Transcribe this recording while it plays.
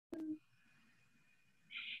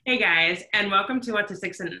Hey guys, and welcome to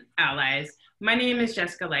Autistics and Allies. My name is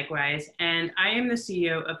Jessica Leichtweisz, and I am the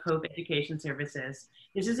CEO of Hope Education Services.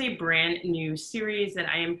 This is a brand new series that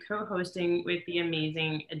I am co-hosting with the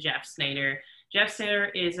amazing Jeff Synder. Jeff Synder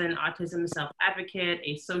is an autism self-advocate,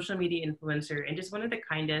 a social media influencer, and just one of the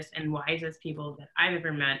kindest and wisest people that I've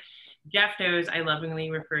ever met. Jeff knows I lovingly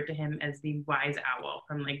refer to him as the wise owl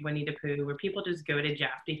from like Winnie the Pooh, where people just go to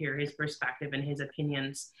Jeff to hear his perspective and his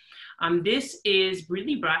opinions. This is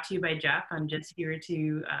really brought to you by Jeff. I'm just here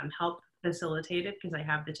to help facilitate it because I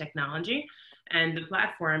have the technology and the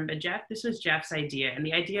platform. But Jeff, this was Jeff's idea, and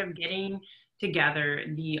the idea of getting together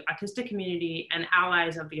the autistic community and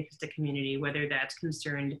allies of the autistic community, whether that's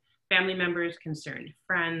concerned family members, concerned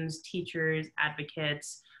friends, teachers,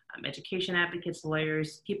 advocates, education advocates,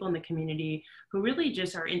 lawyers, people in the community who really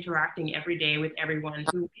just are interacting every day with everyone,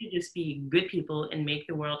 who can just be good people and make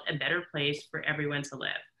the world a better place for everyone to live.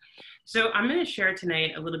 So I'm going to share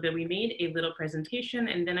tonight a little bit. We made a little presentation,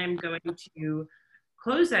 and then I'm going to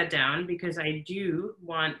close that down because I do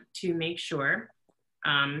want to make sure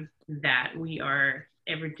that we are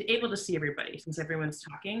able to see everybody since everyone's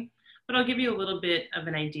talking. But I'll give you a little bit of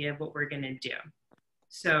an idea of what we're going to do.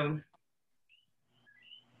 So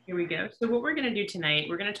here we go. So what we're going to do tonight,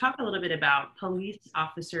 we're going to talk a little bit about police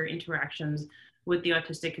officer interactions with the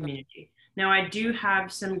autistic community. Now, I do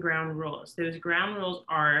have some ground rules. Those ground rules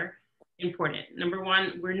are important. Number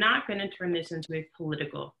one, we're not going to turn this into a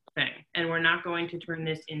political thing, and we're not going to turn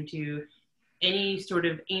this into any sort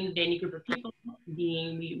of aimed at any group of people.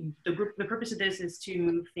 The purpose of this is to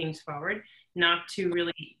move things forward, not to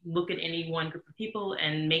really look at any one group of people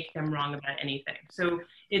and make them wrong about anything. So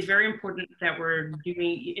it's very important that we're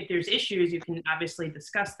doing, if there's issues, you can obviously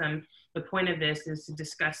discuss them. The point of this is to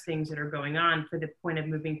discuss things that are going on for the point of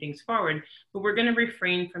moving things forward, but we're going to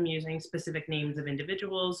refrain from using specific names of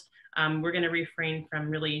individuals. We're going to refrain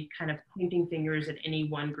from really kind of pointing fingers at any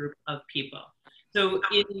one group of people. So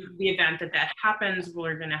in the event that that happens,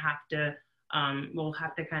 we're going to have to, we'll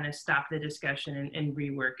have to kind of stop the discussion and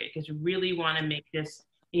rework it, because we really want to make this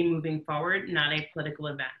a moving forward, not a political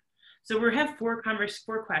event. So we have four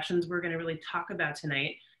questions we're going to really talk about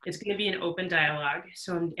tonight. It's going to be an open dialogue.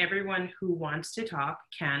 So everyone who wants to talk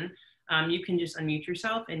can. You can just unmute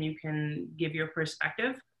yourself and you can give your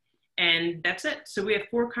perspective. And that's it. So we have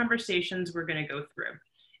four conversations we're going to go through.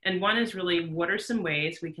 And one is really, what are some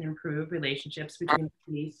ways we can improve relationships between the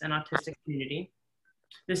police and autistic community?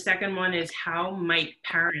 The second one is, how might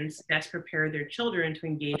parents best prepare their children to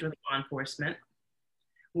engage with law enforcement?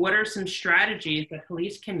 What are some strategies that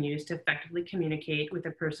police can use to effectively communicate with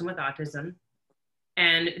a person with autism?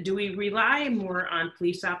 And do we rely more on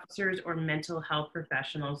police officers or mental health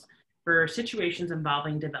professionals for situations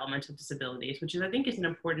involving developmental disabilities, which is, I think, is an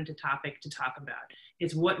important topic to talk about,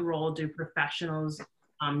 is what role do professionals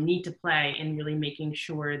need to play in really making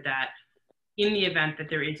sure that in the event that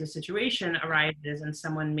there is a situation arises and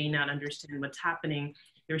someone may not understand what's happening,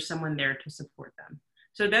 there's someone there to support them.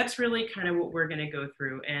 So that's really kind of what we're going to go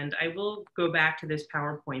through. And I will go back to this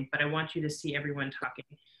PowerPoint, but I want you to see everyone talking.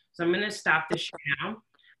 So I'm going to stop this now.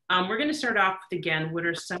 We're going to start off with, again, what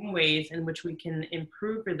are some ways in which we can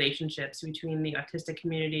improve relationships between the autistic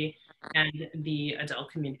community and the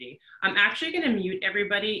adult community. I'm actually going to mute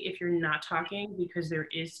everybody if you're not talking, because there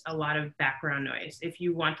is a lot of background noise. If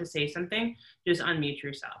you want to say something, just unmute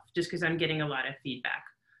yourself, just because I'm getting a lot of feedback.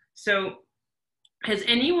 So has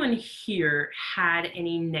anyone here had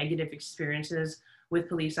any negative experiences with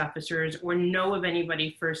police officers, or know of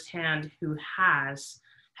anybody firsthand who has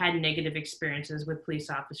had negative experiences with police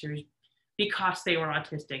officers because they were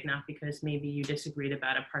autistic, not because maybe you disagreed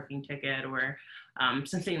about a parking ticket or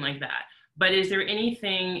something like that? But is there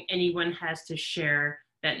anything anyone has to share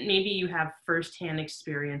that maybe you have firsthand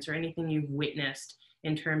experience, or anything you've witnessed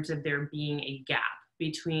in terms of there being a gap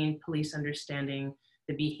between police understanding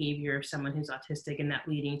the behavior of someone who's autistic and that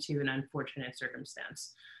leading to an unfortunate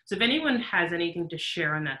circumstance? So if anyone has anything to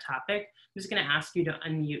share on that topic, I'm just going to ask you to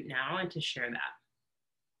unmute now and to share that.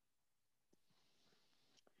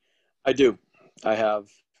 I do. I have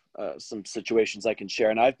some situations I can share,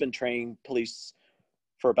 and I've been training police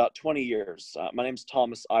for about 20 years. My name's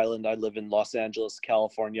Thomas Island. I live in Los Angeles,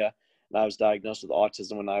 California, and I was diagnosed with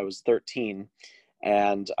autism when I was 13,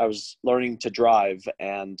 and I was learning to drive,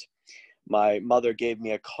 and my mother gave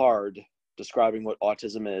me a card describing what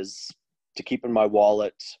autism is to keep in my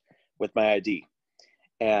wallet with my ID.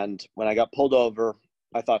 And when I got pulled over,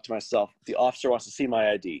 I thought to myself, the officer wants to see my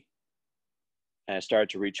ID. And I started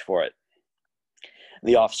to reach for it.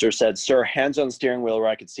 The officer said, "Sir, hands on the steering wheel where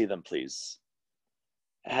I could see them, please."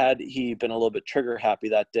 Had he been a little bit trigger happy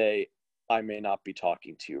that day, I may not be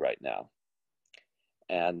talking to you right now.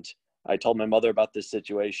 And I told my mother about this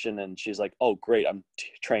situation, and she's like, oh, great, I'm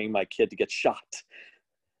training my kid to get shot.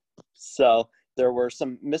 So there were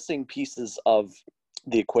some missing pieces of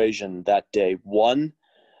the equation that day. One,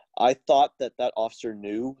 I thought that that officer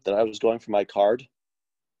knew that I was going for my card.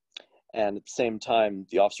 And at the same time,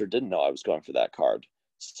 the officer didn't know I was going for that card.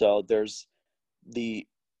 So there's the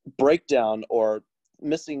breakdown or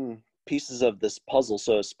missing pieces of this puzzle,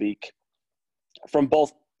 so to speak, from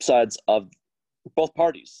both sides of both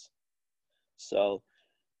parties. So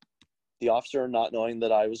the officer not knowing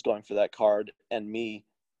that I was going for that card, and me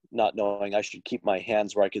not knowing I should keep my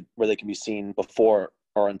hands where they can be seen before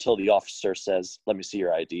or until the officer says, let me see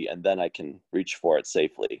your ID, and then I can reach for it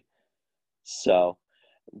safely. So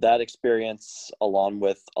that experience, along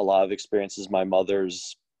with a lot of experiences my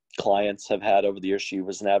mother's clients have had over the years, she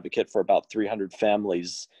was an advocate for about 300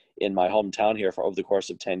 families in my hometown here for over the course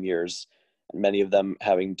of 10 years, and many of them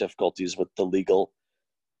having difficulties with the legal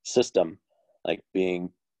system, like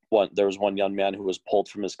there was one young man who was pulled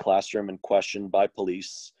from his classroom and questioned by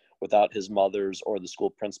police without his mother's or the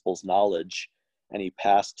school principal's knowledge, and he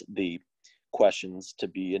passed the questions to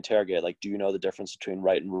be interrogated, like, do you know the difference between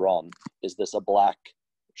right and wrong? Is this a black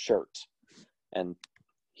shirt? And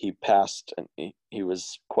he passed, and he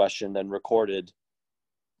was questioned and recorded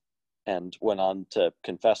and went on to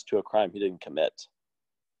confess to a crime he didn't commit.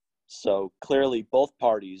 So clearly both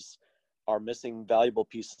parties are missing valuable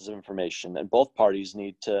pieces of information, and both parties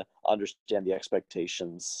need to understand the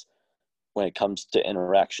expectations when it comes to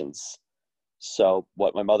interactions. So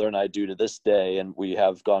what my mother and I do to this day, and we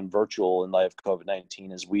have gone virtual in light of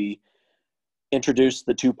COVID-19, is we introduce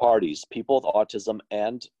the two parties, people with autism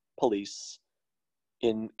and police,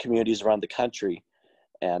 in communities around the country,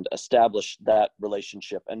 and establish that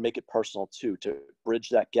relationship and make it personal too, to bridge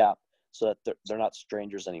that gap so that they're not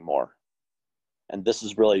strangers anymore. And this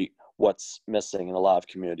is really what's missing in a lot of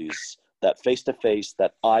communities, that face-to-face,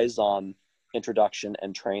 that eyes-on introduction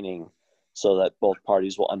and training, so that both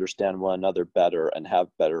parties will understand one another better and have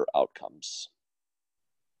better outcomes.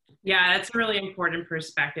 Yeah, that's a really important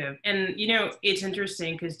perspective. And, you know, it's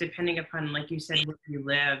interesting because depending upon, like you said, where you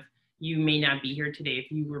live, you may not be here today if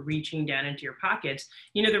you were reaching down into your pockets.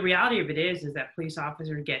 You know, the reality of it is that police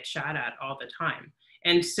officers get shot at all the time.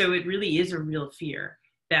 And so it really is a real fear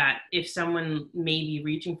that if someone may be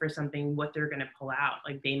reaching for something, what they're going to pull out,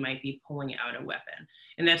 like they might be pulling out a weapon.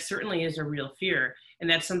 And that certainly is a real fear. And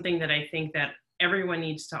that's something that I think that everyone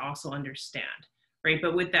needs to also understand, right?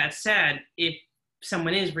 But with that said, if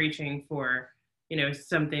someone is reaching for, you know,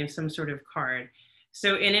 something, some sort of card,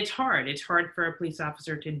 and it's hard for a police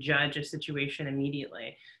officer to judge a situation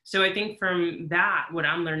immediately. So I think from that, what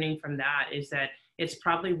I'm learning from that is that it's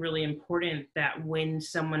probably really important that when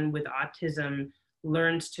someone with autism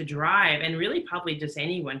learns to drive, and really probably just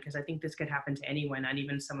anyone, because I think this could happen to anyone, not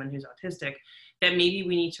even someone who's autistic, that maybe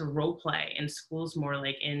we need to role play in schools more,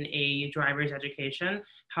 like in a driver's education,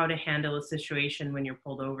 how to handle a situation when you're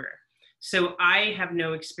pulled over. So I have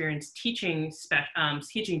no experience teaching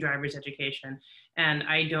driver's education, and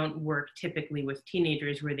I don't work typically with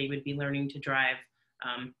teenagers where they would be learning to drive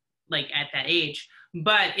like at that age.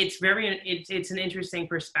 But it's an interesting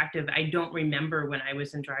perspective. I don't remember when I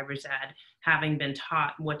was in driver's ed having been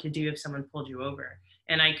taught what to do if someone pulled you over.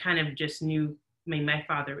 And I kind of just knew, my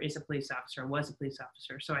father is a police officer, was a police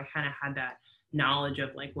officer. So I kind of had that knowledge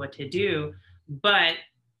of like what to do, but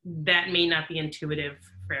that may not be intuitive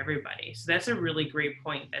for everybody. So that's a really great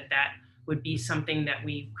point, that would be something that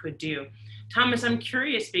we could do. Thomas, I'm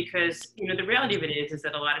curious because, you know, the reality of it is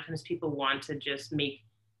that a lot of times people want to just make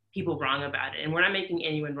people wrong about it. And we're not making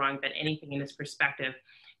anyone wrong about anything in this perspective.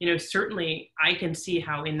 You know, certainly I can see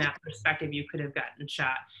how in that perspective you could have gotten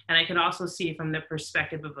shot. And I could also see from the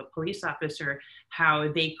perspective of a police officer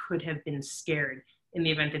how they could have been scared in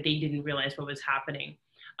the event that they didn't realize what was happening.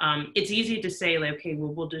 It's easy to say, like, okay,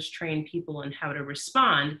 well, we'll just train people on how to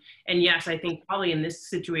respond. And yes, I think probably in this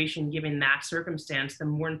situation, given that circumstance, the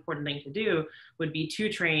more important thing to do would be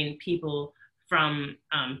to train people from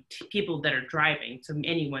people that are driving, so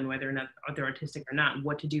anyone, whether or not they're autistic or not,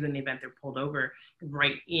 what to do in the event they're pulled over,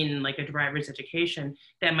 right in like a driver's education.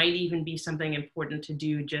 That might even be something important to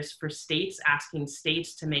do just for states, asking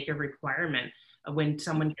states to make a requirement when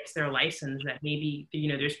someone gets their license, that maybe, you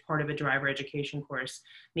know, there's part of a driver education course,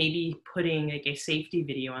 maybe putting like a safety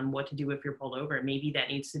video on what to do if you're pulled over. Maybe that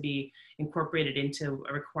needs to be incorporated into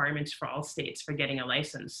requirements for all states for getting a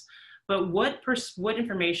license. But what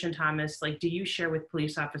information, Thomas, like, do you share with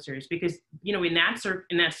police officers? Because, you know, in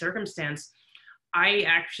that circumstance, I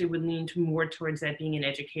actually would lean more towards that being an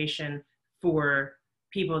education for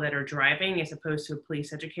people that are driving as opposed to a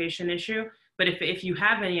police education issue. But if you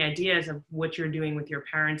have any ideas of what you're doing with your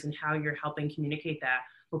parents and how you're helping communicate that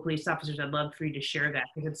with police officers, I'd love for you to share that,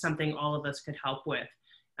 because it's something all of us could help with.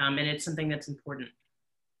 And it's something that's important.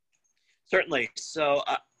 Certainly. So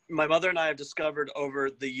my mother and I have discovered over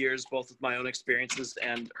the years, both with my own experiences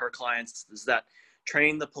and her clients, is that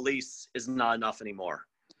training the police is not enough anymore.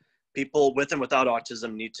 People with and without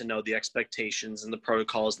autism need to know the expectations and the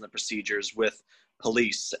protocols and the procedures with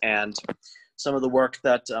police. And some of the work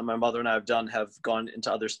that my mother and I have done have gone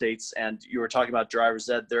into other states. And you were talking about driver's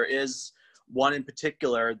ed. There is one in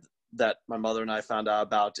particular that my mother and I found out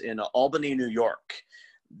about in Albany, New York.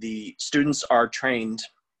 The students are trained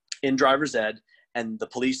in driver's ed, and the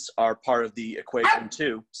police are part of the equation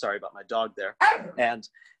too. Sorry about my dog there. And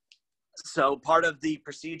so part of the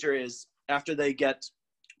procedure is, after they get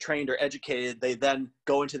trained or educated, they then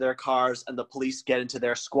go into their cars and the police get into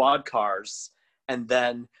their squad cars, and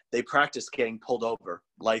then they practice getting pulled over,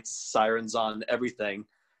 lights, sirens on, everything.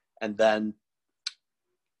 And then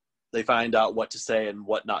they find out what to say and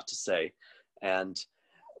what not to say. And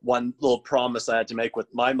one little promise I had to make with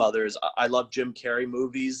my mother is, I love Jim Carrey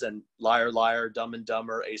movies and Liar, Liar, Dumb and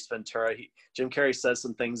Dumber, Ace Ventura. Jim Carrey says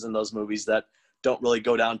some things in those movies that don't really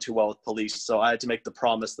go down too well with police. So I had to make the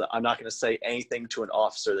promise that I'm not going to say anything to an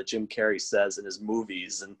officer that Jim Carrey says in his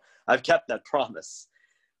movies. And I've kept that promise.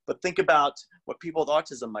 But think about what people with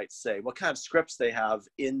autism might say, what kind of scripts they have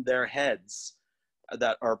in their heads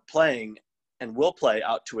that are playing and will play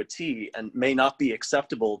out to a T and may not be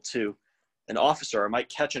acceptable to an officer, or might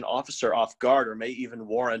catch an officer off guard, or may even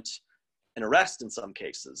warrant an arrest in some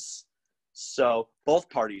cases. So both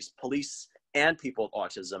parties, police and people with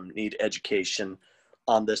autism, need education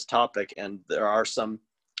on this topic. And there are some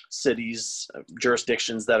cities,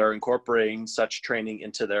 jurisdictions that are incorporating such training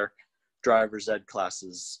into their driver's ed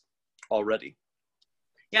classes already.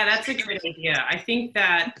 Yeah, that's a great idea. I think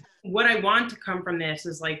that what I want to come from this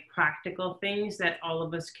is like practical things that all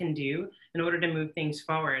of us can do in order to move things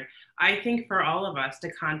forward. I think for all of us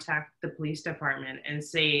to contact the police department and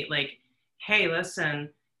say, like, hey, listen,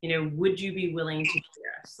 you know, would you be willing to do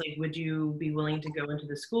this? Like, would you be willing to go into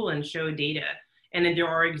the school and show data? And then there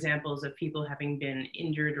are examples of people having been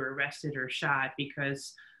injured or arrested or shot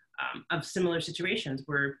because of similar situations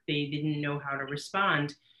where they didn't know how to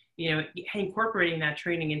respond. You know, incorporating that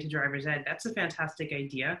training into driver's ed, that's a fantastic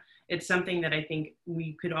idea. It's something that I think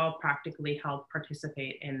we could all practically help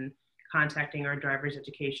participate in, contacting our driver's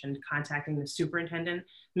education, contacting the superintendent.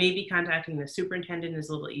 Maybe contacting the superintendent is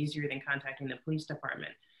a little easier than contacting the police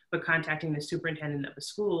department, but contacting the superintendent of a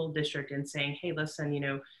school district and saying, hey, listen, you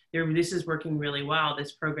know, this is working really well,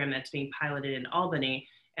 this program that's being piloted in Albany,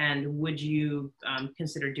 and would you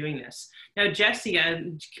consider doing this? Now, Jesse,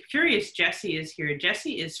 I'm curious, Jesse is here.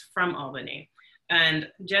 Jesse is from Albany. And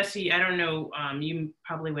Jesse, I don't know, you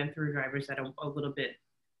probably went through driver's ed a little bit,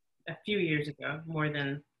 a few years ago, more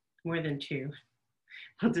than two,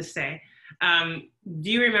 I'll just say. Do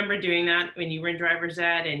you remember doing that when you were in driver's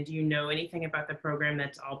ed? And do you know anything about the program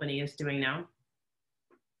that Albany is doing now?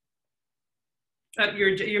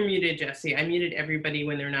 You're muted, Jesse. I muted everybody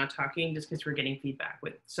when they're not talking just because we're getting feedback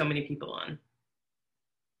with so many people on.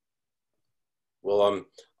 Well,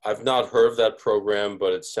 I've not heard of that program,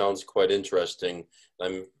 but it sounds quite interesting.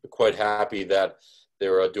 I'm quite happy that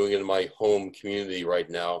they're doing it in my home community right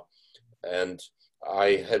now. And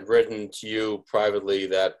I had written to you privately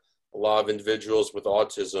that a lot of individuals with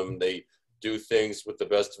autism, they do things with the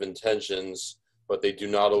best of intentions, but they do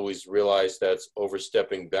not always realize that's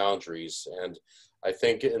overstepping boundaries. And I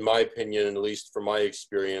think, in my opinion, at least from my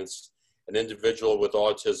experience, an individual with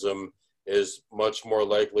autism is much more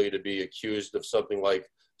likely to be accused of something like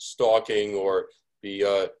stalking or be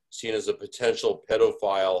seen as a potential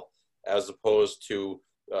pedophile, as opposed to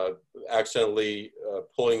accidentally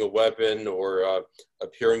pulling a weapon or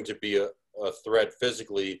appearing to be a threat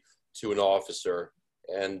physically to an officer.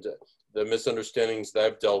 And the misunderstandings that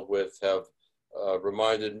I've dealt with have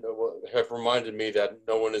reminded me that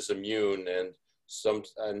no one is immune, and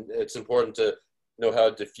it's important to know how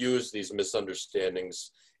to diffuse these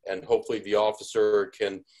misunderstandings, and hopefully the officer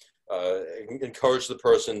can encourage the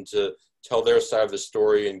person to tell their side of the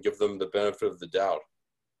story and give them the benefit of the doubt.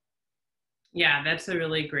 Yeah, that's a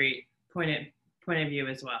really great point of view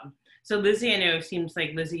as well. So Lizzie, I know it seems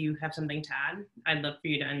like, Lizzie, you have something to add. I'd love for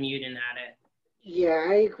you to unmute and add it. Yeah,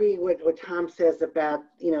 I agree with what Tom says about,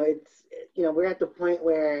 we're at the point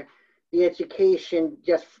where the education,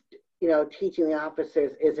 just, teaching the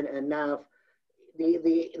officers isn't enough.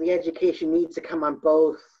 The education needs to come on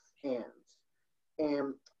both hands.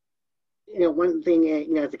 And, one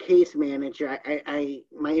thing, as a case manager,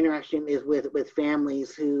 my interaction is with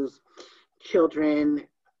families whose children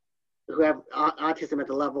who have autism at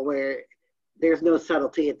the level where there's no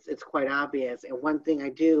subtlety. It's quite obvious. And one thing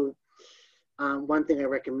I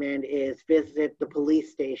recommend is visit the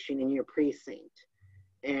police station in your precinct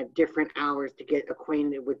at different hours to get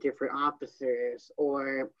acquainted with different officers.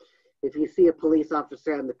 Or if you see a police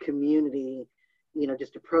officer in the community,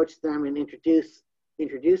 just approach them and introduce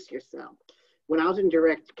yourself. When I was in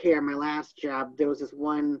direct care, my last job, there was this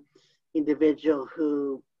one individual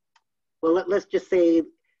who, well, let's just say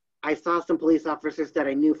I saw some police officers that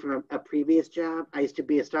I knew from a previous job. I used to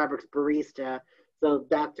be a Starbucks barista, so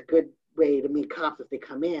that's a good way to meet cops if they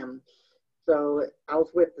come in. So I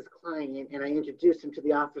was with this client and I introduced him to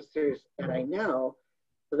the officers that I know,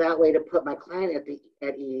 so that way to put my client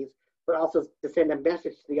at ease, but also to send a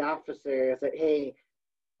message to the officers that, hey,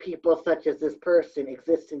 people such as this person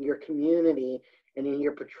exist in your community and in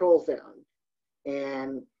your patrol zone.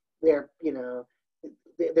 And they're,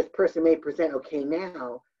 this person may present okay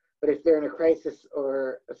now, but if they're in a crisis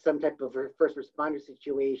or some type of first responder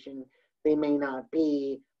situation, they may not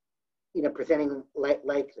be, presenting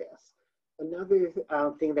like this. Another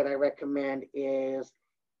thing that I recommend is,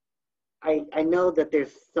 I know that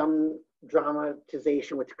there's some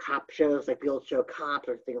dramatization with cop shows, like the old show Cops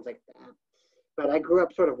or things like that. But I grew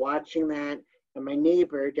up sort of watching that, and my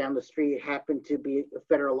neighbor down the street happened to be a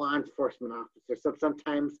federal law enforcement officer. So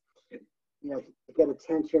sometimes, to get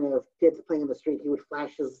attention of kids playing in the street, he would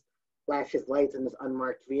flash his lights in this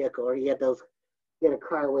unmarked vehicle, or he had a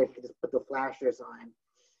car where he could just put the flashers on.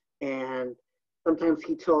 And sometimes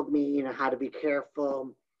he told me, how to be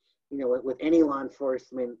careful, with any law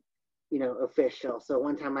enforcement, official. So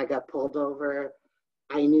one time I got pulled over,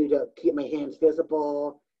 I knew to keep my hands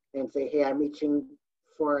visible and say, hey, I'm reaching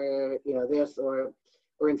for, this, or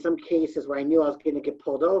in some cases where I knew I was going to get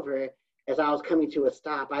pulled over, as I was coming to a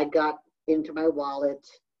stop, I got into my wallet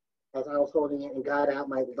as I was holding it and got out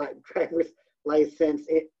my driver's license,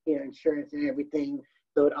 insurance and everything.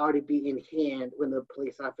 So it'd already be in hand when the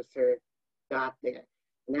police officer got there.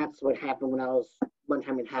 And that's what happened one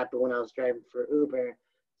time it happened when I was driving for Uber.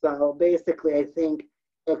 So basically, I think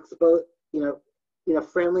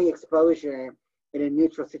friendly exposure in a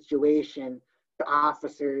neutral situation to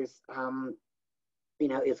officers,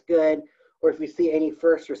 is good. Or if you see any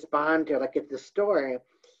first responder, like at the store,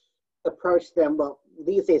 approach them. Well,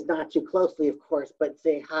 these days, not too closely, of course, but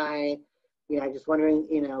say, hi, just wondering,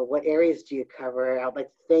 what areas do you cover? I'd like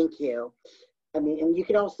to thank you. I mean, and you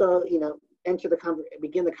can also,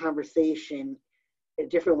 begin the conversation a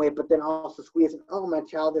different way, but then also squeeze in, oh, my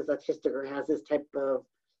child is autistic or has this type of,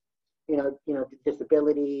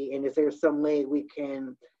 disability, and is there some way we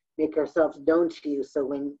can make ourselves known to you?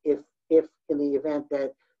 So if in the event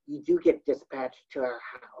that you do get dispatched to our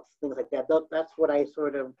house, things like that. That's what I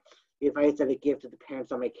sort of, the advice that I give to the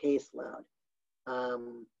parents on my caseload.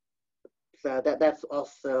 So that's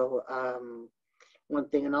also one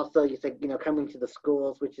thing. And also you said, coming to the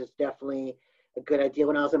schools, which is definitely a good idea.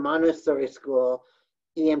 When I was in Montessori school,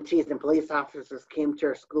 EMTs and police officers came to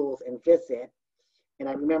our schools and visit. And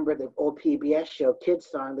I remember the old PBS show, Kids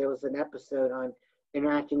Song, there was an episode on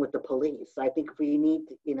interacting with the police. So I think if we need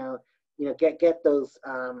to, get those,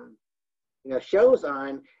 shows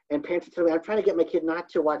on, and parents tell me, I'm trying to get my kid not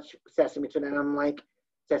to watch Sesame Street, and I'm like,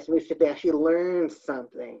 Sesame Street, they actually learn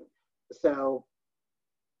something. So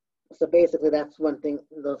basically that's one thing,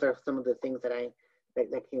 those are some of the things that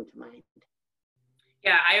came to mind.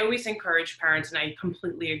 Yeah, I always encourage parents, and I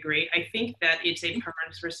completely agree. I think that it's a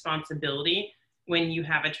parent's responsibility when you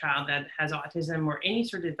have a child that has autism or any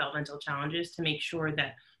sort of developmental challenges to make sure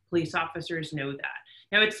that police officers know that.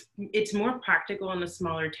 Now, it's more practical in a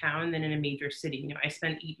smaller town than in a major city. I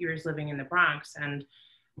spent 8 years living in the Bronx, and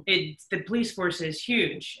the police force is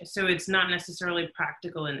huge. So it's not necessarily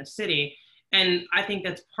practical in the city. And I think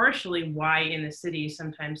that's partially why in the city,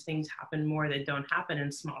 sometimes things happen more that don't happen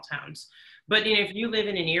in small towns. But if you live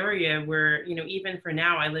in an area where, even for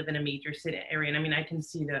now, I live in a major city area, and I mean, I can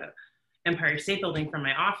see the Empire State Building from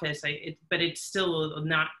my office, but it's still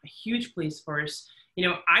not a huge police force.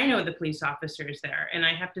 I know the police officers there, and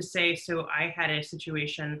I have to say, so I had a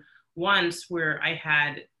situation once where I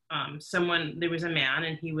had there was a man,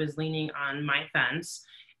 and he was leaning on my fence,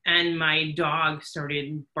 and my dog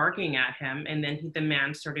started barking at him, and then the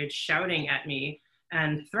man started shouting at me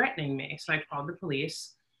and threatening me. So I called the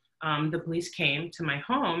police. The police came to my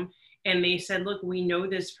home, and they said, look, we know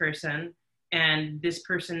this person, and this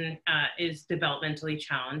person is developmentally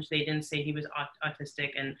challenged. They didn't say he was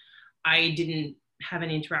autistic, and I didn't have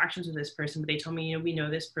any interactions with this person, but they told me, we know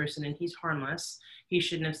this person and he's harmless. He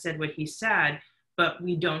shouldn't have said what he said, but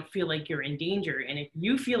we don't feel like you're in danger. And if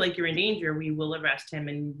you feel like you're in danger, we will arrest him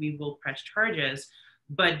and we will press charges.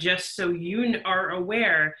 but just so you are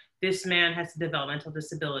aware, this man has a developmental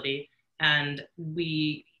disability, and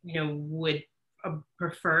we, would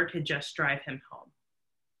prefer to just drive him home.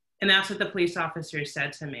 And that's what the police officer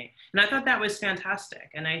said to me. And I thought that was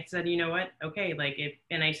fantastic. And I said, you know what? Okay,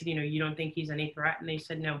 and I said, you don't think he's any threat? And they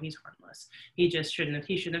said, no, he's harmless. He shouldn't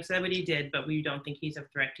have said what he did, but we don't think he's a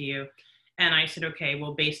threat to you. And I said, okay,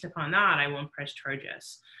 well, based upon that, I won't press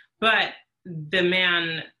charges. But the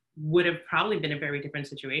man would have probably been a very different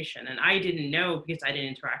situation. And I didn't know because I didn't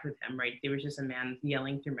interact with him, right? There was just a man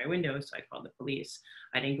yelling through my window, so I called the police.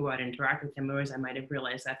 I didn't go out and interact with him, whereas I might have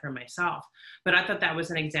realized that for myself. But I thought that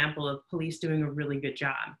was an example of police doing a really good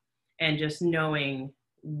job and just knowing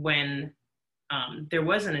when there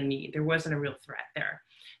wasn't a need, there wasn't a real threat there.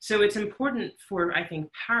 So it's important for, I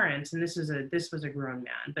think, parents, and this was a grown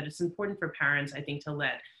man, but it's important for parents, I think, to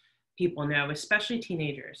let people know, especially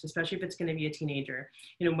teenagers, especially if it's going to be a teenager.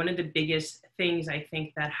 One of the biggest things I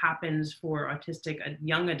think that happens for autistic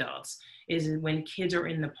young adults is when kids are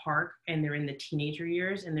in the park and they're in the teenager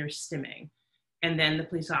years and they're stimming. And then the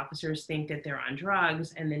police officers think that they're on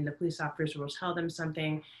drugs, and then the police officers will tell them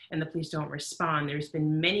something and the police don't respond. There's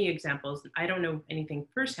been many examples. I don't know anything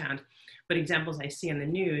firsthand, but examples I see on the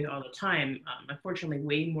news all the time, unfortunately,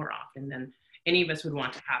 way more often than any of us would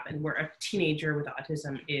want to happen, where a teenager with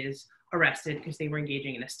autism is arrested because they were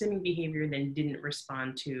engaging in a stimming behavior, then didn't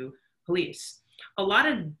respond to police. A lot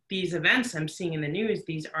of these events I'm seeing in the news,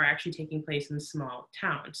 these are actually taking place in small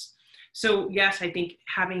towns. So yes, I think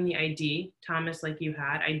having the ID, Thomas, like you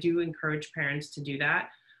had, I do encourage parents to do that.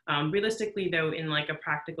 Realistically though, in like a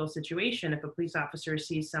practical situation, if a police officer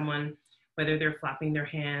sees someone, whether they're flapping their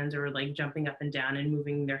hands or like jumping up and down and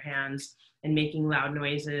moving their hands and making loud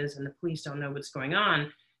noises, and the police don't know what's going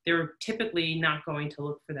on, they're typically not going to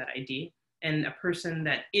look for that ID. And a person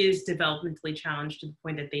that is developmentally challenged to the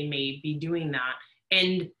point that they may be doing that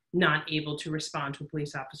and not able to respond to a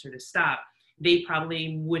police officer to stop, they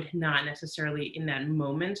probably would not necessarily in that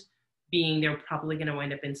moment, they're probably going to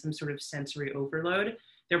wind up in some sort of sensory overload.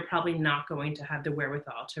 They're probably not going to have the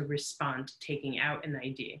wherewithal to respond to taking out an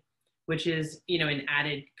ID, which is, an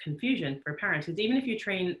added confusion for parents. Because even if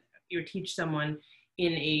you teach someone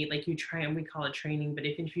in we call it training, but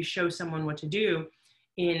if you show someone what to do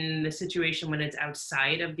in the situation when it's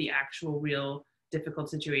outside of the actual real difficult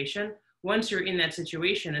situation, once you're in that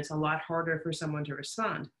situation, it's a lot harder for someone to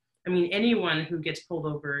respond. I mean, anyone who gets pulled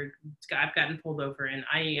over, I've gotten pulled over and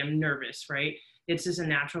I am nervous, right? It's just a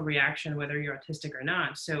natural reaction, whether you're autistic or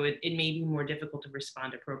not. So it may be more difficult to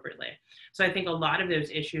respond appropriately. So I think a lot of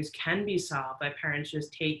those issues can be solved by parents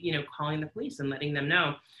just calling the police and letting them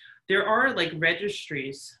know. There are like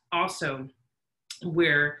registries also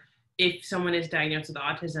where if someone is diagnosed with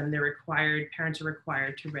autism, parents are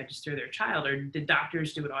required to register their child, or the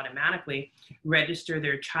doctors do it automatically, register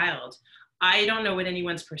their child. I don't know what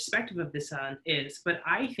anyone's perspective of this is, but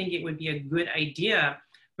I think it would be a good idea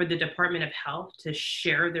for the Department of Health to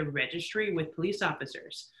share the registry with police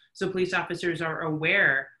officers. So police officers are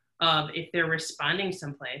aware of, if they're responding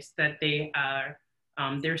someplace, that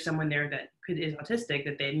there's someone there that is autistic,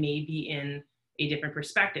 that they may be in a different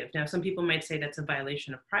perspective. Now, some people might say that's a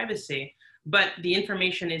violation of privacy, but the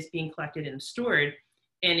information is being collected and stored.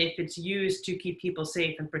 And if it's used to keep people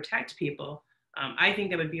safe and protect people, I think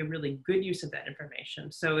that would be a really good use of that information.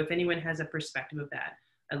 So if anyone has a perspective of that,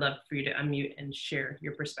 I'd love for you to unmute and share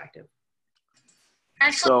your perspective.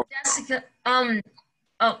 Actually, Jessica,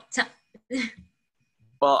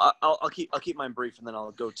 well, I'll keep mine brief and then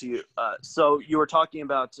I'll go to you. So you were talking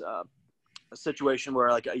about a situation where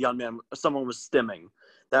like someone was stimming.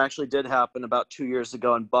 That actually did happen about 2 years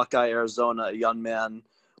ago in Buckeye, Arizona. A young man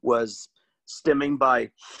was stimming by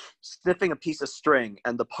sniffing a piece of string,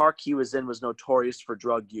 and the park he was in was notorious for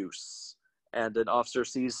drug use. And an officer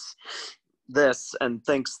sees this and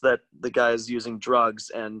thinks that the guy is using drugs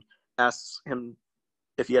and asks him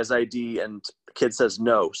if he has ID, and the kid says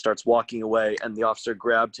no, starts walking away, and the officer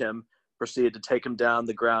grabbed him, proceeded to take him down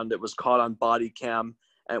the ground. It was caught on body cam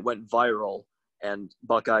and it went viral, and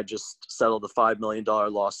Buckeye just settled a $5 million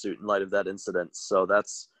lawsuit in light of that incident. So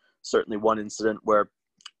that's certainly one incident where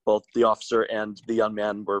both the officer and the young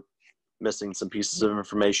man were missing some pieces of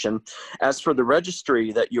information. As for the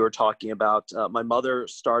registry that you were talking about, my mother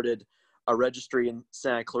started a registry in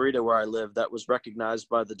Santa Clarita, where I live, that was recognized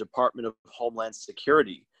by the Department of Homeland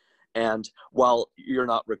Security. And while you're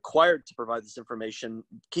not required to provide this information,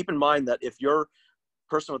 keep in mind that if your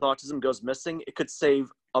person with autism goes missing, it could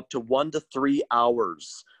save up to 1 to 3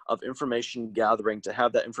 hours of information gathering to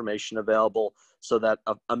have that information available, so that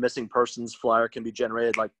a missing persons flyer can be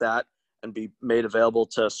generated like that and be made available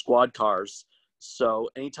to squad cars. So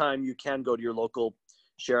anytime you can, go to your local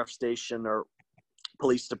sheriff station or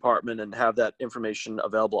police department and have that information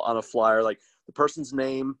available on a flyer, like the person's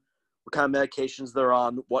name, what kind of medications they're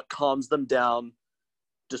on, what calms them down,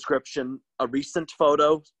 description, a recent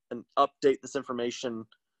photo, and update this information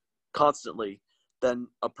constantly. Then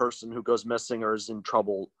a person who goes missing or is in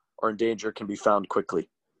trouble or in danger can be found quickly.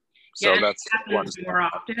 So yeah, that's it happens more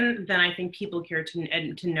often than I think people care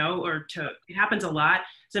to know, or it happens a lot.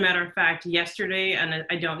 As a matter of fact, yesterday, and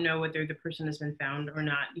I don't know whether the person has been found or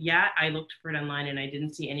not yet, I looked for it online and I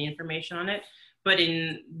didn't see any information on it. But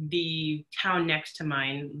in the town next to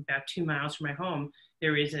mine, about 2 miles from my home,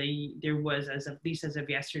 there was, as of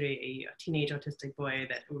yesterday, a teenage autistic boy,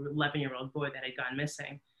 11-year-old boy that had gone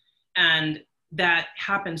missing. And that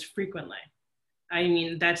happens frequently. I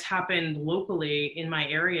mean, that's happened locally in my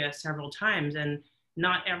area several times, and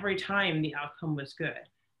not every time the outcome was good.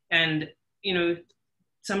 And, you know,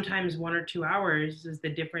 sometimes 1 or 2 hours is the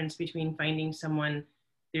difference between finding someone.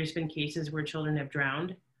 There's been cases where children have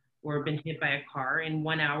drowned or been hit by a car. In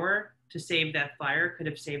 1 hour to save that flyer could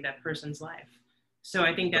have saved that person's life. So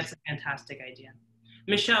I think that's a fantastic idea.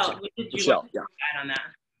 Michelle, what did you want to add on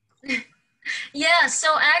that? Yeah,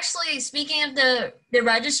 so actually, speaking of the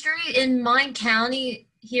registry, in my county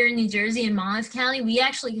here in New Jersey, in Monmouth County, we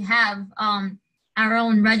actually have our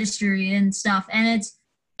own registry and stuff, and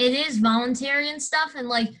it is voluntary and stuff. And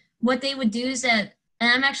like what they would do is that, and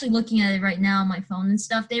I'm actually looking at it right now on my phone and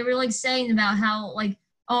stuff, they were like saying about how like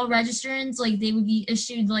all registrants, like they would be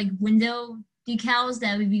issued like window decals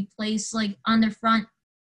that would be placed like on the front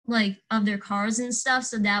like of their cars and stuff,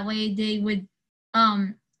 so that way they would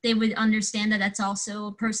understand that that's also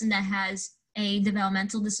a person that has a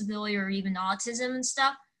developmental disability or even autism and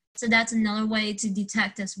stuff. So that's another way to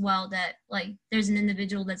detect as well that like there's an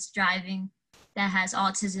individual that's driving that has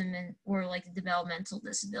autism and or like a developmental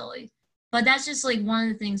disability. But that's just like one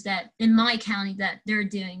of the things that in my county that they're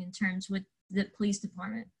doing in terms with the police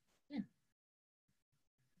department.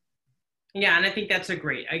 Yeah, and I think that's a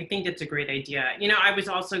great idea. You know, I was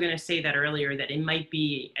also going to say that earlier, that it might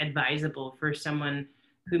be advisable for someone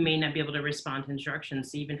who may not be able to respond to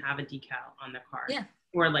instructions to even have a decal on the car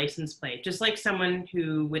or a license plate. Just like someone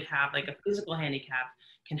who would have like a physical handicap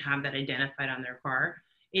can have that identified on their car,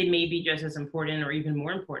 it may be just as important or even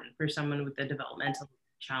more important for someone with a developmental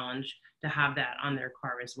challenge to have that on their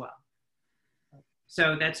car as well.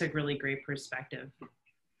 So that's a really great perspective.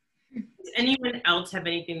 Does anyone else have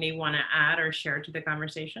anything they want to add or share to the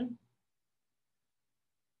conversation?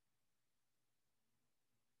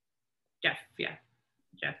 Jeff, yeah.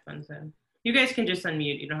 Jeff Bunsen. You guys can just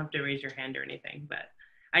unmute. You don't have to raise your hand or anything, but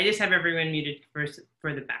I just have everyone muted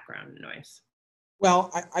for the background noise.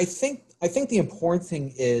 Well, I think the important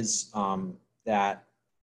thing is that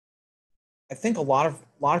I think a lot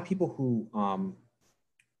of people who a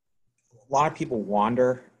lot of people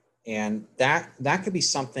wander, and that could be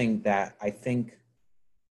something that I think,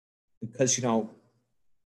 because you know,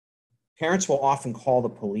 parents will often call the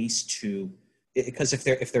police because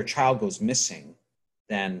if their child goes missing,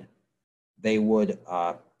 then they would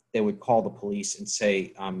call the police and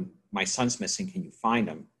say, my son's missing, can you find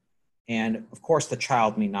him? And of course the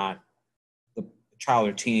child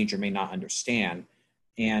or teenager may not understand.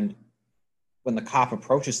 And when the cop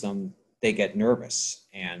approaches them, they get nervous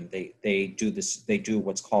and they do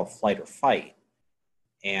what's called flight or fight.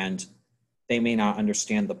 And they may not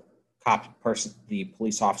understand the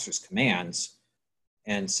police officer's commands,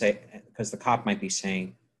 and say, because the cop might be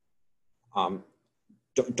saying,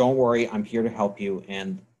 don't worry, I'm here to help you.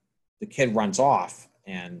 And the kid runs off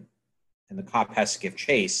and the cop has to give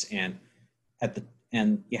chase. And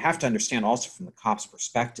you have to understand also from the cop's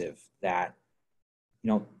perspective that, you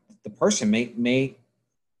know, the person may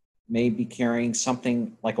be carrying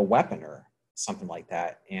something like a weapon or something like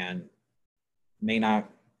that, and may not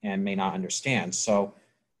understand. So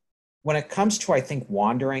when it comes to, I think,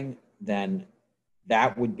 wandering, then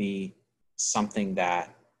that would be something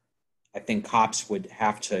that I think cops would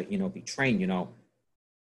have to, you know, be trained, you know,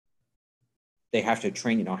 they have to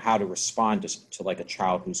train, you know, how to respond to like a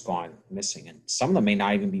child who's gone missing. And some of them may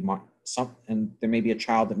not even be, and there may be a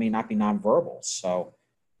child that may not be nonverbal. So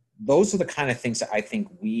those are the kind of things that I think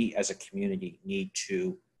we as a community need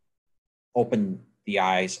to open the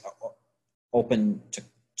eyes, open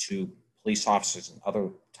to police officers and other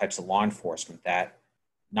types of law enforcement, that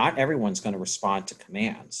not everyone's going to respond to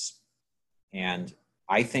commands. And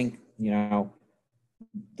I think, you know,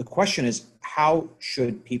 the question is, how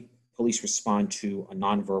should police respond to a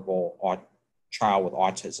nonverbal child with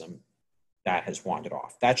autism that has wandered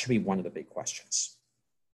off? That should be one of the big questions.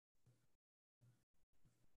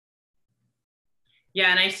 Yeah,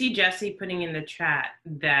 and I see Jesse putting in the chat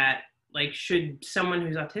that like, should someone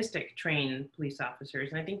who's autistic train police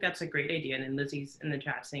officers? And I think that's a great idea. And then Lizzie's in the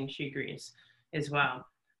chat saying she agrees as well.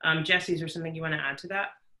 Jesse, is there something you want to add to that?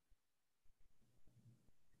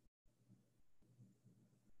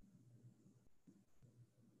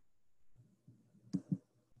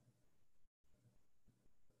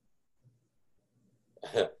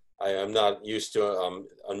 I am not used to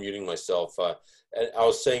unmuting myself. And I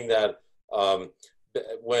was saying that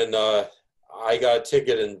when I got a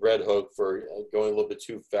ticket in Red Hook for going a little bit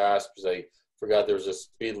too fast because I forgot there was a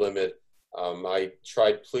speed limit, I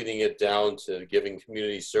tried pleading it down to giving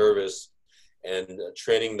community service and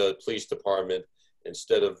training the police department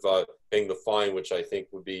instead of paying the fine, which I think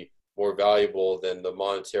would be more valuable than the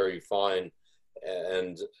monetary fine.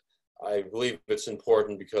 And I believe it's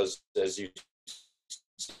important because, as you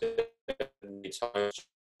said many times,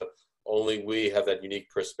 only we have that unique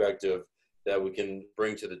perspective that we can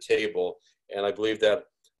bring to the table. And I believe that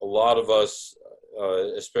a lot of us,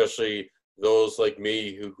 especially those like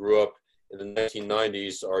me who grew up in the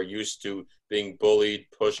 1990s, are used to being bullied,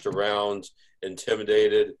 pushed around,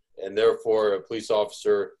 intimidated, and therefore a police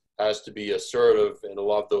officer has to be assertive, and a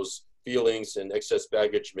lot of those feelings and excess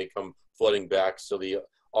baggage may come flooding back. So the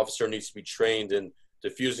officer needs to be trained in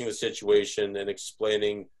diffusing the situation and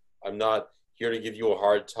explaining, I'm not here to give you a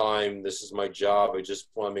hard time. This is my job. I just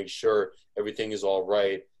want to make sure everything is all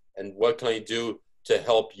right. And what can I do to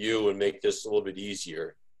help you and make this a little bit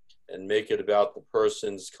easier, and make it about the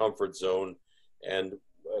person's comfort zone. And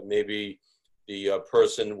maybe the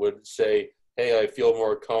person would say, hey, I feel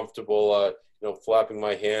more comfortable, flapping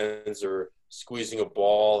my hands or squeezing a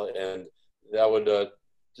ball, and that would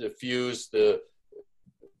diffuse the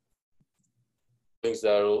things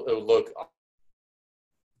that it would look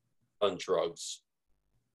on drugs.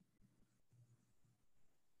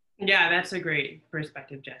 Yeah, that's a great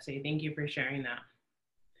perspective, Jesse. Thank you for sharing that.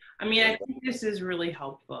 I mean, I think this is really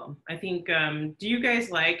helpful. I think, do you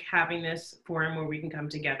guys like having this forum where we can come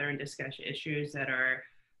together and discuss issues that are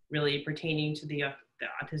really pertaining to the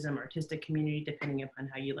autism or autistic community, depending upon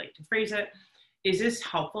how you like to phrase it? Is this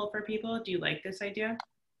helpful for people? Do you like this idea?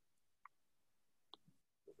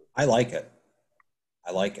 I like it.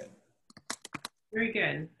 I like it. Very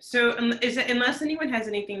good. So unless anyone has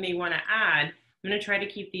anything they want to add, I'm going to try to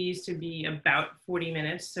keep these to be about 40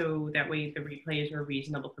 minutes, so that way the replays are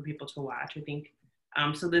reasonable for people to watch, I think.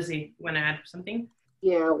 So Lizzie, want to add something?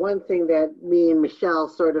 Yeah, one thing that me and Michelle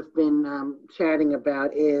sort of been chatting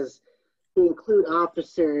about is to include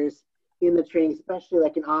officers in the training, especially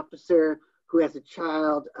like an officer who has a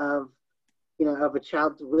child of a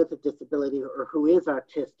child with a disability or who is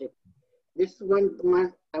autistic. This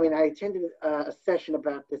one, I mean, I attended a session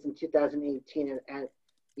about this in 2018 at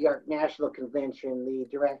the ARC National Convention. The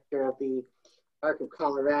director of the ARC of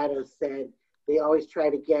Colorado said they always try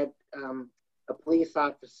to get a police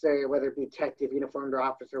officer, whether it be detective, uniformed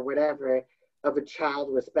officer, whatever, of a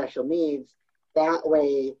child with special needs. That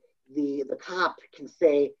way, the cop can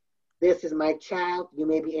say, this is my child, you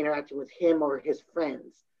may be interacting with him or his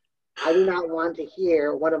friends. I do not want to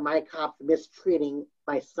hear one of my cops mistreating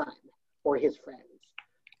my son or his friends.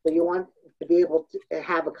 So you want to be able to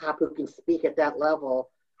have a cop who can speak at that level,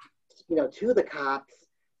 to the cops,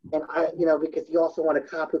 and because you also want a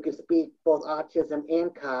cop who can speak both autism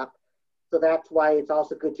and cop. So that's why it's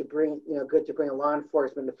also good to bring a law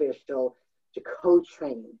enforcement official to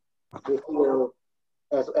co-train with you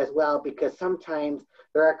as well, because sometimes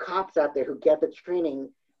there are cops out there who get the training,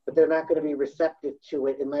 but they're not going to be receptive to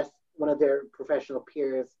it unless one of their professional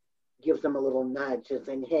peers gives them a little nudge and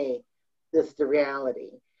saying, hey, this is the reality.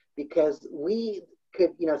 Because we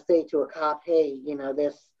could, say to a cop, hey,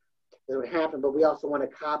 this would happen, but we also want a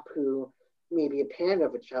cop who may be a parent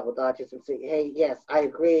of a child with autism say, hey, yes, I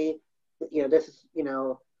agree. This is,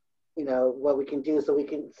 what we can do, so we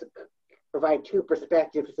can provide two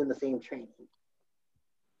perspectives in the same training.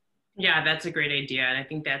 Yeah, that's a great idea. And I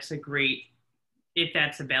think that's a great, if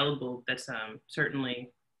that's available, that's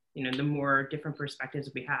certainly, the more different perspectives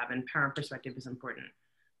we have, and parent perspective is important.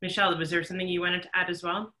 Michelle, was there something you wanted to add as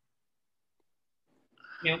well?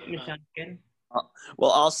 No, Michelle, good.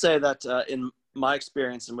 Well, I'll say that in my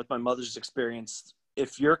experience and with my mother's experience,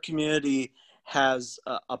 if your community has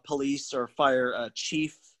a police or fire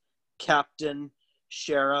chief, captain,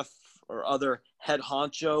 sheriff, or other head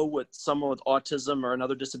honcho with someone with autism or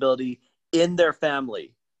another disability in their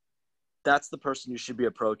family, that's the person you should be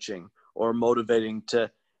approaching or motivating to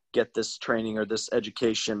get this training or this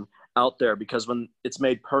education out there, because when it's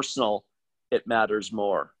made personal, it matters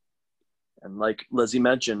more. And like Lizzie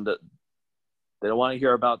mentioned, they don't want to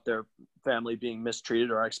hear about their family being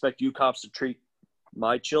mistreated, or I expect you cops to treat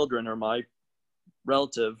my children or my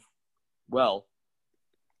relative well.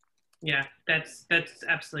 Yeah, that's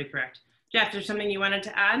absolutely correct. Jeff, there's something you wanted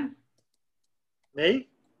to add? Me?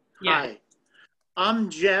 Yeah. Hi, I'm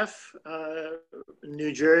Jeff,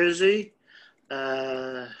 New Jersey.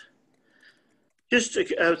 Just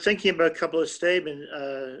thinking about a couple of statements.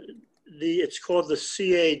 It's called the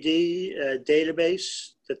CAD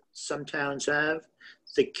database that some towns have,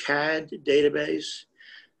 the CAD database.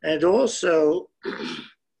 And also,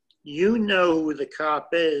 you know who the cop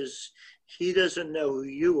is. He doesn't know who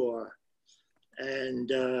you are. And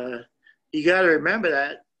you got to remember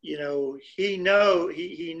that, you know, he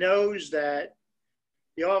knows that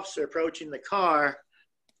the officer approaching the car,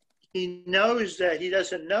 he knows that he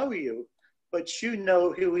doesn't know you, but you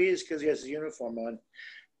know who he is because he has a uniform on.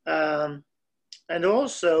 And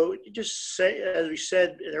also, just say, as we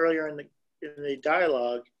said earlier in the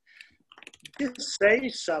dialogue, just say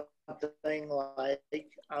something like,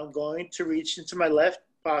 I'm going to reach into my left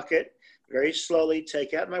pocket very slowly,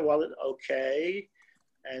 take out my wallet, okay,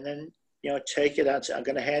 and then, you know, take it out. I'm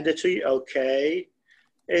going to hand it to you, okay.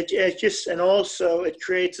 It just, and also it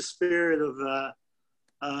creates a spirit of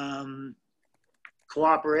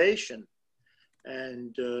cooperation.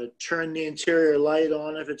 And turn the interior light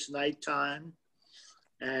on if it's nighttime.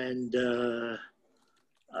 And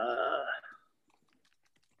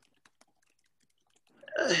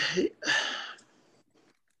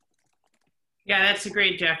yeah, that's a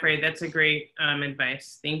great, Jeffrey. That's a great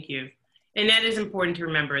advice. Thank you. And that is important to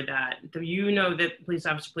remember, that you know that police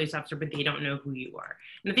officer, but they don't know who you are.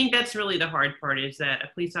 And I think that's really the hard part, is that a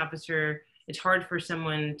police officer, it's hard for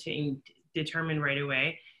someone to determine right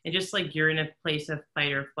away. And just like you're in a place of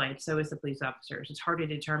fight or flight, so is the police officers. It's hard to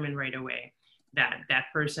determine right away that that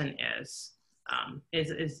person is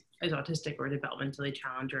autistic or developmentally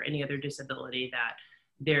challenged or any other disability, that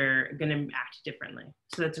they're going to act differently.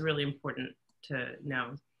 So that's really important to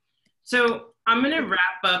know. So I'm going to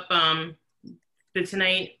wrap up the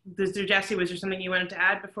tonight. Jesse, was there something you wanted to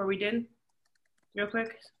add before we did? Real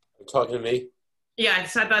quick. You're talking to me? Yeah, I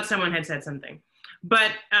thought someone had said something.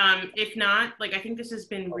 But if not, like, I think this has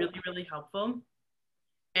been really, really helpful.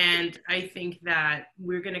 And I think that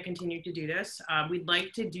we're going to continue to do this. We'd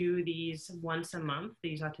like to do these once a month,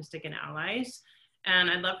 these Autistic and Allies.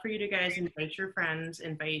 And I'd love for you to guys invite your friends,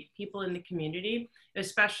 invite people in the community,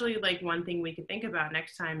 especially like one thing we could think about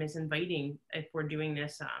next time is inviting, if we're doing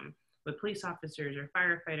this with police officers or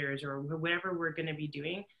firefighters or whatever we're going to be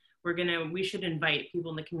doing, we should invite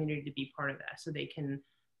people in the community to be part of that so they can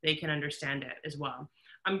understand it as well.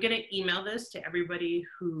 I'm going to email this to everybody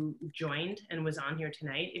who joined and was on here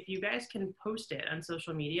tonight. If you guys can post it on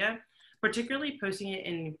social media, particularly posting it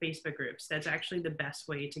in Facebook groups, that's actually the best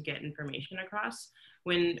way to get information across.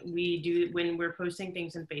 When we're posting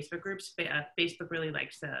things in Facebook groups, Facebook really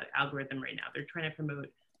likes the algorithm right now. They're trying to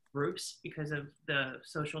promote groups because of the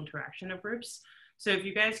social interaction of groups. So if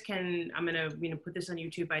you guys can, I'm gonna put this on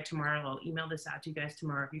YouTube by tomorrow. I'll email this out to you guys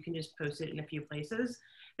tomorrow. If you can just post it in a few places,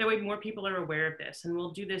 that way more people are aware of this, and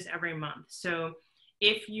we'll do this every month. So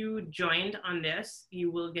if you joined on this,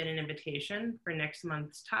 you will get an invitation for next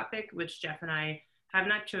month's topic, which Jeff and I have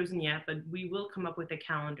not chosen yet, but we will come up with a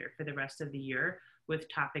calendar for the rest of the year with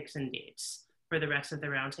topics and dates for the rest of the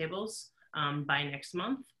roundtables by next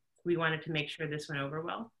month. We wanted to make sure this went over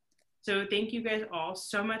well. So thank you guys all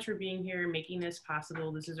so much for being here, making this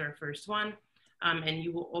possible. This is our first one. And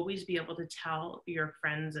you will always be able to tell your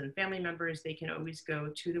friends and family members. They can always go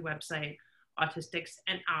to the website,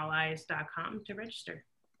 autisticsanallies.com, to register.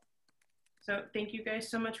 So thank you guys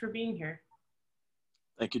so much for being here.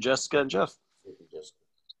 Thank you, Jessica and Jeff. Thank you, Jessica.